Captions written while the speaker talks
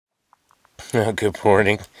Good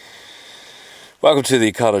morning. Welcome to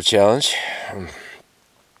the EconoChallenge.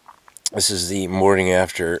 This is the morning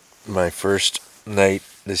after my first night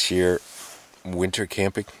this year winter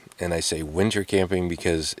camping. And I say winter camping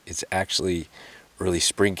because it's actually early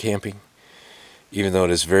spring camping, even though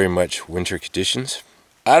it is very much winter conditions.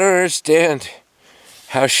 I don't understand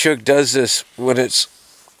how Shug does this when it's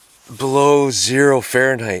below 0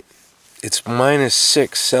 Fahrenheit. It's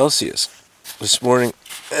 -6 Celsius this morning.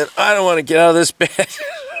 And I don't want to get out of this bed.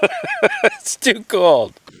 It's too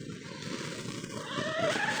cold.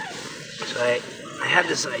 So I had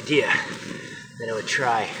this idea that I would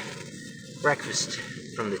try breakfast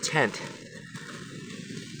from the tent.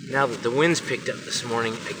 Now that the wind's picked up this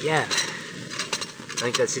morning again, I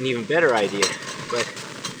think that's an even better idea. But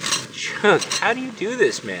Chuck, how do you do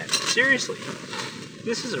this, man? Seriously,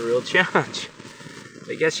 this is a real challenge.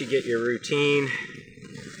 I guess you get your routine,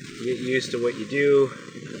 you get used to what you do.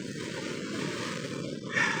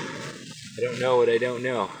 I don't know what I don't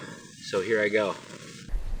know, so here I go.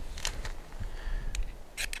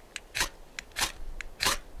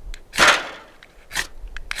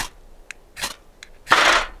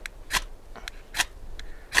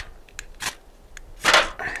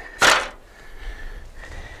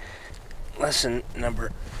 Lesson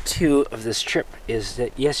number 2 of this trip is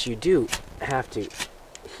that yes, you do have to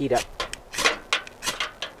heat up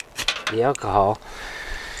the alcohol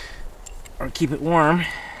or keep it warm.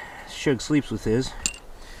 Shug sleeps with his,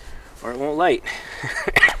 or it won't light.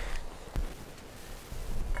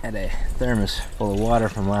 Had a thermos full of water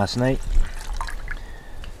from last night.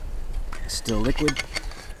 Still liquid.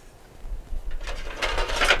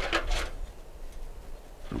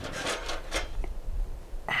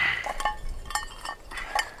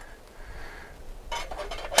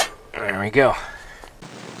 There we go.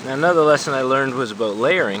 Now another lesson I learned was about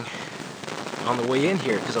layering on the way in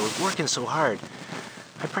here because I was working so hard.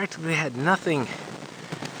 I practically had nothing,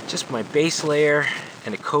 just my base layer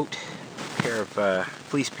and a coat, a pair of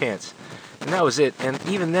fleece pants, and that was it. And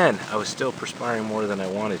even then, I was still perspiring more than I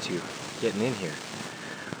wanted to getting in here.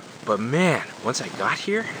 But man, once I got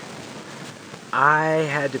here, I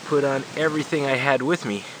had to put on everything I had with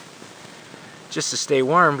me just to stay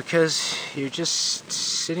warm because you're just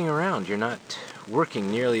sitting around. You're not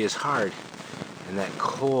working nearly as hard, and that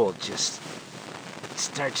cold just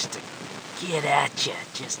starts to get at you,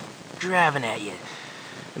 just driving at you,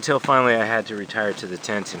 until finally I had to retire to the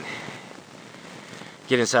tent and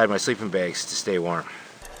get inside my sleeping bags to stay warm.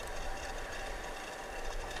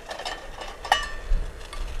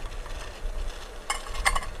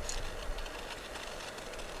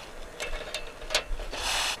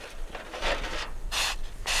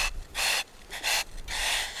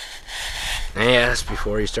 Yes,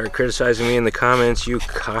 before you start criticizing me in the comments, you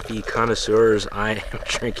coffee connoisseurs, I am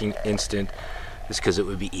drinking instant just because it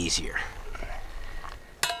would be easier.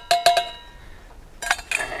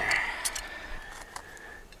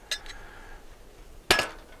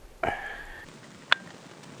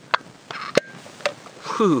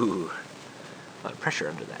 Whew, a lot of pressure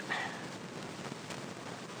under that.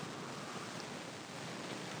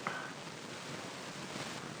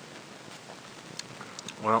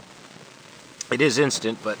 Well, it is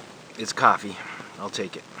instant, but it's coffee. I'll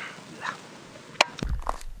take it.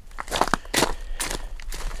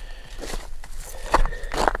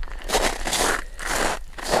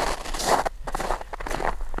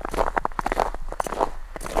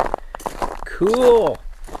 Cool.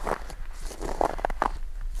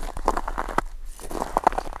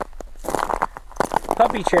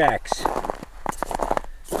 Puppy tracks.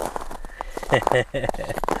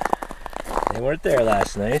 They weren't there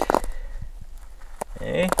last night.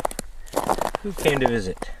 Hey, who came to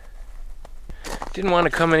visit? Didn't want to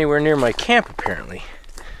come anywhere near my camp, apparently.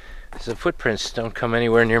 The footprints don't come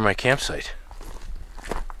anywhere near my campsite.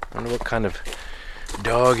 I wonder what kind of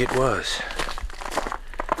dog it was.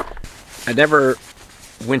 I never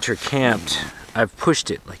winter camped. I've pushed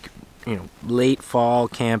it, like, you know, late fall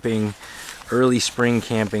camping, early spring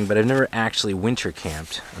camping, but I've never actually winter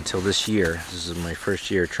camped until this year. This is my first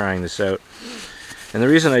year trying this out. And the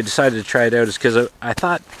reason I decided to try it out is because I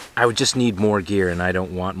thought I would just need more gear, and I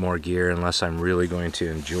don't want more gear unless I'm really going to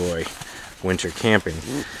enjoy winter camping.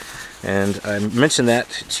 And I mentioned that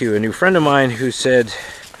to a new friend of mine who said,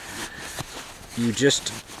 you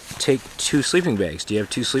just take 2 sleeping bags. Do you have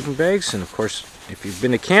 2 sleeping bags? And of course, if you've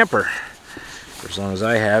been a camper for as long as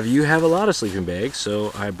I have, you have a lot of sleeping bags.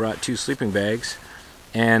 So I brought 2 sleeping bags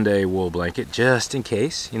and a wool blanket just in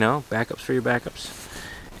case, you know, backups for your backups.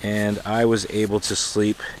 And I was able to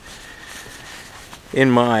sleep in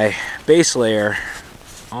my base layer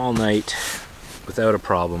all night without a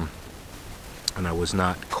problem. and I was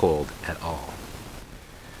not cold at all.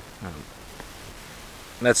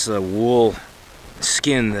 That's a wool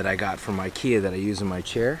skin that I got from IKEA that I use in my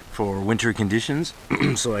chair for winter conditions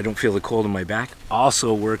so I don't feel the cold in my back.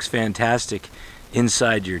 Also works fantastic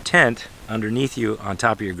inside your tent, underneath you on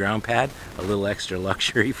top of your ground pad. A little extra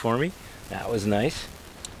luxury for me. That was nice.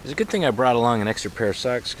 It's a good thing I brought along an extra pair of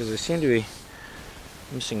socks because I seem to be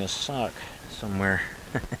missing a sock somewhere.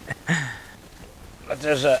 But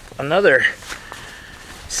there's another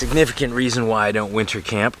significant reason why I don't winter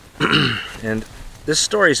camp. And this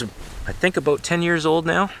story is, I think, about 10 years old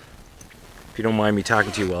now, if you don't mind me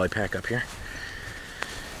talking to you while I pack up here.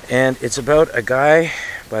 And it's about a guy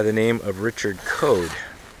by the name of Richard Code.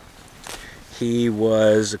 He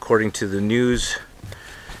was, according to the news,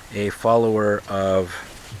 a follower of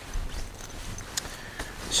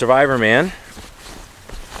Survivor Man,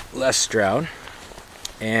 Les Stroud,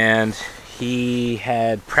 and he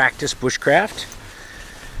had practiced bushcraft,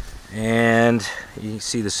 and you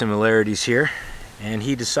see the similarities here. And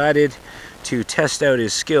he decided to test out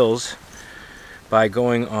his skills by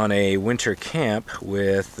going on a winter camp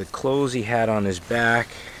with the clothes he had on his back.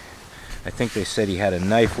 I think they said he had a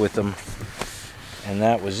knife with him, and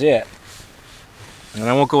that was it. And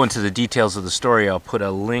I won't go into the details of the story. I'll put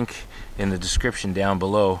a link in the description down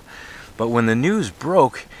below. But when the news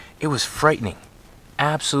broke, it was frightening,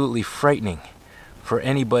 absolutely frightening for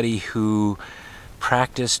anybody who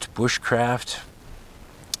practiced bushcraft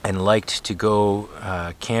and liked to go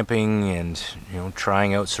camping and, you know,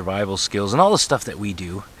 trying out survival skills and all the stuff that we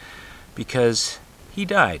do, because he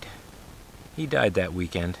died. He died that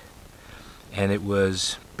weekend, and it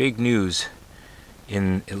was big news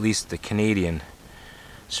in at least the Canadian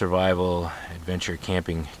survival adventure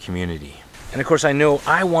camping community. And of course, I know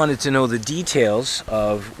I wanted to know the details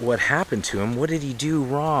of what happened to him. What did he do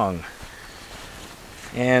wrong?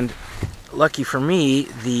 And lucky for me,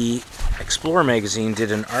 the Explorer magazine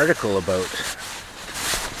did an article about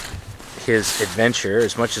his adventure,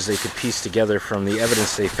 as much as they could piece together from the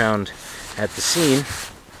evidence they found at the scene.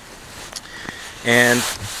 And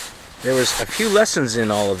there was a few lessons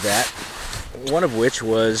in all of that, one of which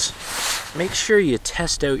was make sure you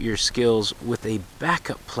test out your skills with a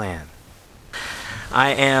backup plan.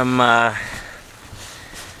 I am a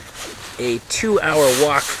 2-hour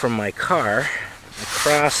walk from my car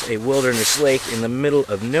across a wilderness lake in the middle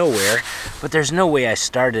of nowhere, but there's no way I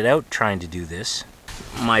started out trying to do this.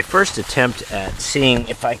 My first attempt at seeing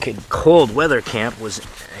if I could cold weather camp was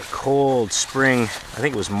a cold spring, I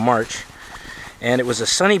think it was March, and it was a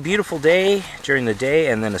sunny, beautiful day during the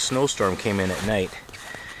day, and then a snowstorm came in at night.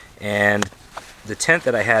 And the tent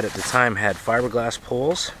that I had at the time had fiberglass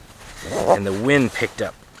poles, and the wind picked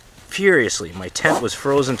up furiously. My tent was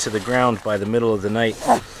frozen to the ground by the middle of the night.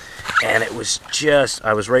 And it was just,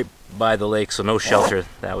 I was right by the lake, so no shelter.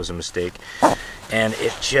 That was a mistake. And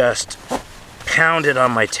it just pounded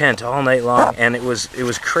on my tent all night long, and it was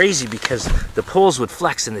crazy because the poles would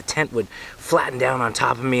flex and the tent would flatten down on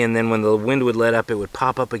top of me, and then when the wind would let up, it would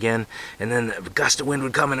pop up again, and then a gust of wind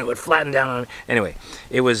would come and it would flatten down on me. Anyway,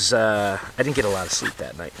 it was, I didn't get a lot of sleep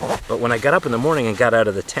that night. But when I got up in the morning and got out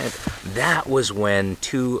of the tent, that was when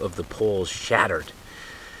 2 of the poles shattered.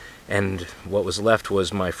 And what was left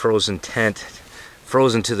was my frozen tent,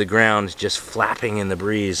 frozen to the ground, just flapping in the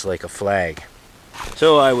breeze like a flag.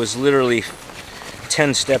 So I was literally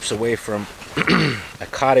 10 steps away from a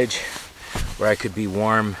cottage where I could be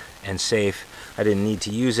warm and safe. I didn't need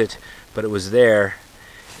to use it, but it was there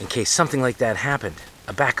in case something like that happened,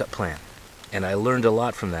 a backup plan. And I learned a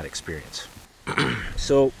lot from that experience.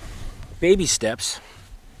 So, baby steps.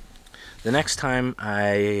 The next time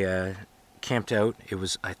I camped out,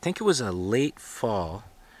 I think it was a late fall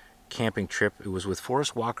camping trip. It was with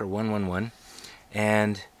Forest Walker 111,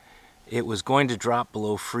 and it was going to drop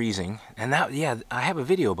below freezing. And that, yeah, I have a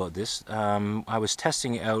video about this. I was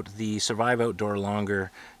testing out the Survive Outdoor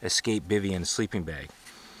Longer Escape Bivvy and sleeping bag.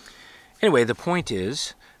 Anyway, the point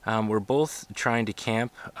is, we're both trying to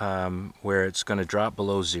camp where it's going to drop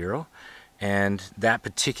below 0, and that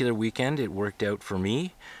particular weekend it worked out for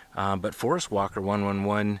me, but Forest Walker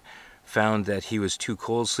 111 found that he was too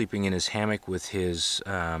cold sleeping in his hammock with his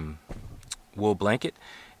wool blanket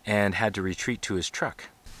and had to retreat to his truck.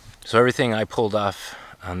 So everything I pulled off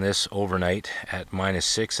on this overnight at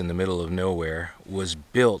 -6 in the middle of nowhere was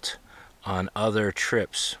built on other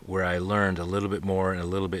trips where I learned a little bit more and a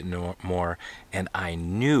little bit more, and I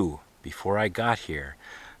knew before I got here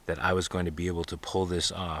that I was going to be able to pull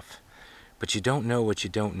this off. But you don't know what you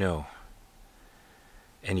don't know,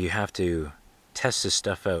 and you have to test this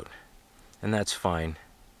stuff out. And that's fine,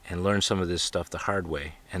 and learn some of this stuff the hard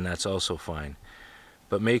way, and that's also fine.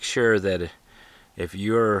 But make sure that if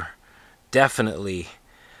you're definitely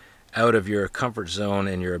out of your comfort zone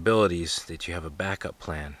and your abilities, that you have a backup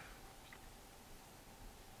plan.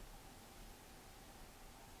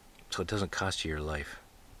 So it doesn't cost you your life.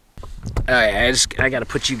 Alright, I gotta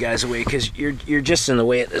put you guys away because you're just in the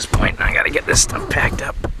way at this point, and I gotta get this stuff packed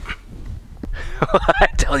up. I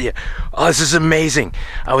tell you, oh, this is amazing.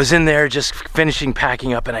 I was in there just finishing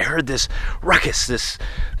packing up, and I heard this ruckus, this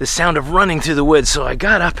sound of running through the woods. So I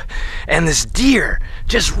got up, and this deer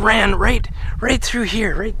just ran right through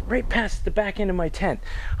here, right past the back end of my tent.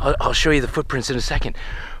 I'll show you the footprints in a second.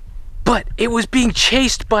 But it was being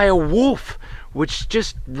chased by a wolf, which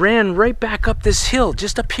just ran right back up this hill,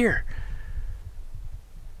 just up here.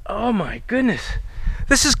 Oh my goodness.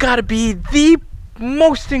 This has got to be the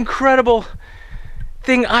most incredible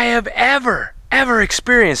thing I have ever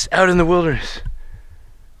experienced out in the wilderness.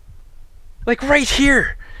 Like right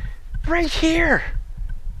here.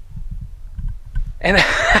 And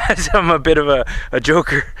I'm a bit of a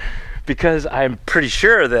joker, because I'm pretty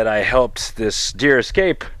sure that I helped this deer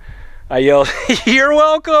escape. I yelled, "You're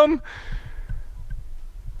welcome!"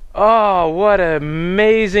 Oh, what an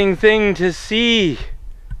amazing thing to see.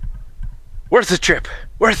 Worth the trip.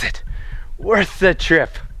 Worth it. Worth the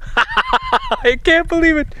trip. I can't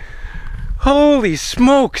believe it. Holy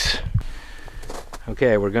smokes.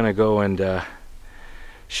 Okay, we're gonna go and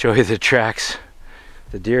show you the tracks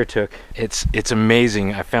the deer took. It's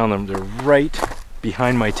amazing. I found them. They're right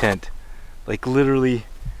behind my tent. Like literally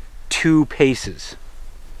 2 paces.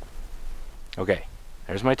 Okay,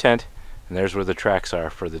 there's my tent. And there's where the tracks are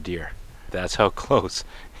for the deer. That's how close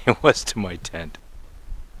it was to my tent.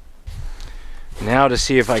 Now to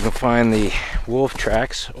see if I can find the wolf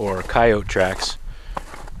tracks or coyote tracks.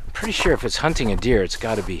 I'm pretty sure if it's hunting a deer, it's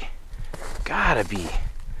gotta be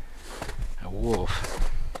a wolf.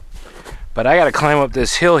 But I gotta climb up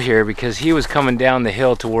this hill here because he was coming down the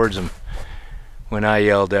hill towards him when I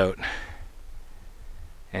yelled out.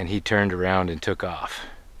 And he turned around and took off.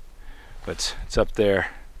 But it's up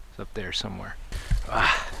there. It's up there somewhere. I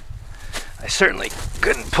certainly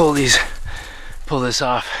couldn't pull this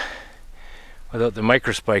off without the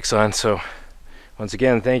micro spikes on, so once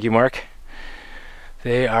again, thank you, Mark.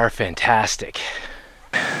 They are fantastic.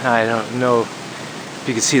 I don't know if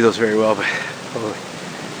you can see those very well, but holy,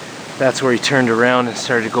 that's where he turned around and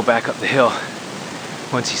started to go back up the hill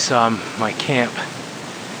once he saw my camp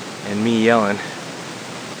and me yelling.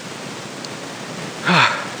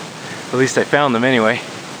 At least I found them anyway.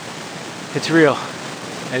 It's real.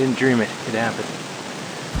 I didn't dream it. It happened.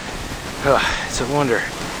 It's a wonder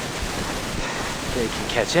they can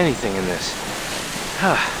catch anything in this.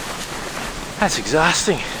 That's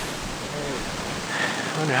exhausting.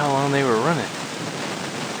 I wonder how long they were running.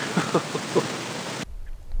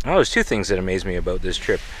 Oh, there's 2 things that amaze me about this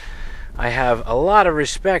trip. I have a lot of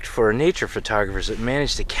respect for nature photographers that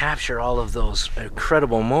manage to capture all of those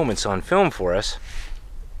incredible moments on film for us.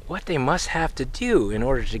 What they must have to do in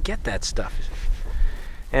order to get that stuff.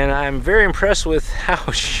 And I'm very impressed with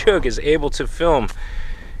how Shug is able to film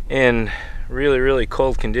in really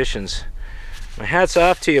cold conditions. My hat's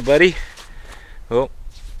off to you, buddy. Well,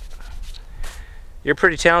 you're a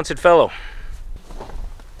pretty talented fellow.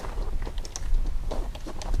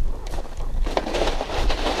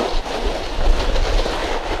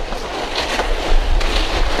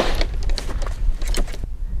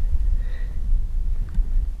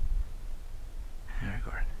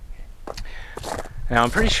 Now I'm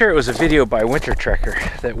pretty sure it was a video by Winter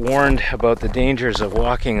Trekker that warned about the dangers of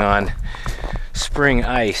walking on spring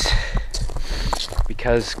ice,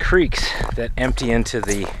 because creeks that empty into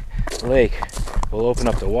the lake will open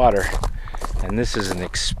up the water, and this is an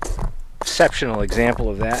exceptional example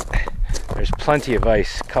of that. There's plenty of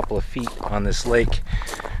ice, a couple of feet on this lake,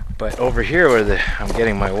 but over here where I'm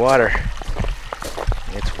getting my water,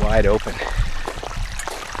 it's wide open.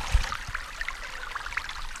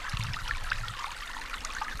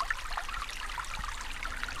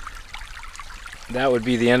 That would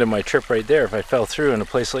be the end of my trip right there if I fell through in a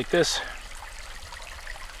place like this.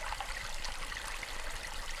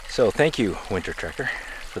 So thank you, Winter Trekker,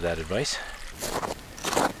 for that advice.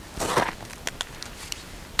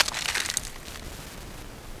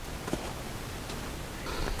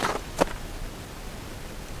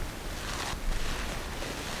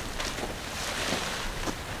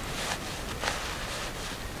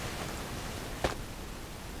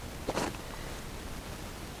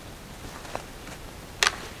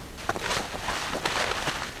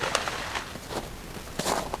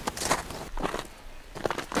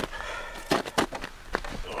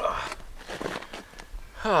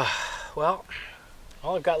 Well,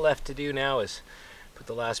 all I've got left to do now is put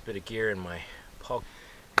the last bit of gear in my Paul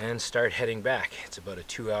and start heading back. It's about a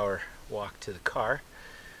 2-hour walk to the car,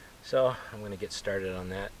 so I'm going to get started on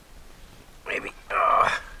that. Maybe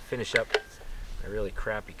finish up a really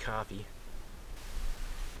crappy coffee.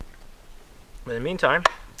 But in the meantime,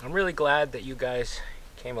 I'm really glad that you guys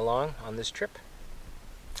came along on this trip.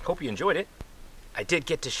 Hope you enjoyed it. I did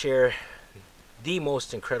get to share the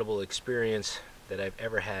most incredible experience that I've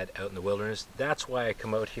ever had out in the wilderness. That's why I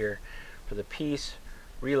come out here, for the peace,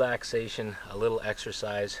 relaxation, a little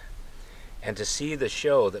exercise, and to see the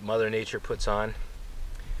show that Mother Nature puts on.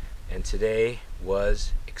 And today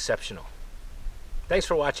was exceptional. Thanks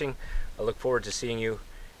for watching. I look forward to seeing you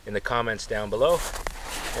in the comments down below,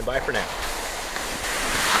 and bye for now.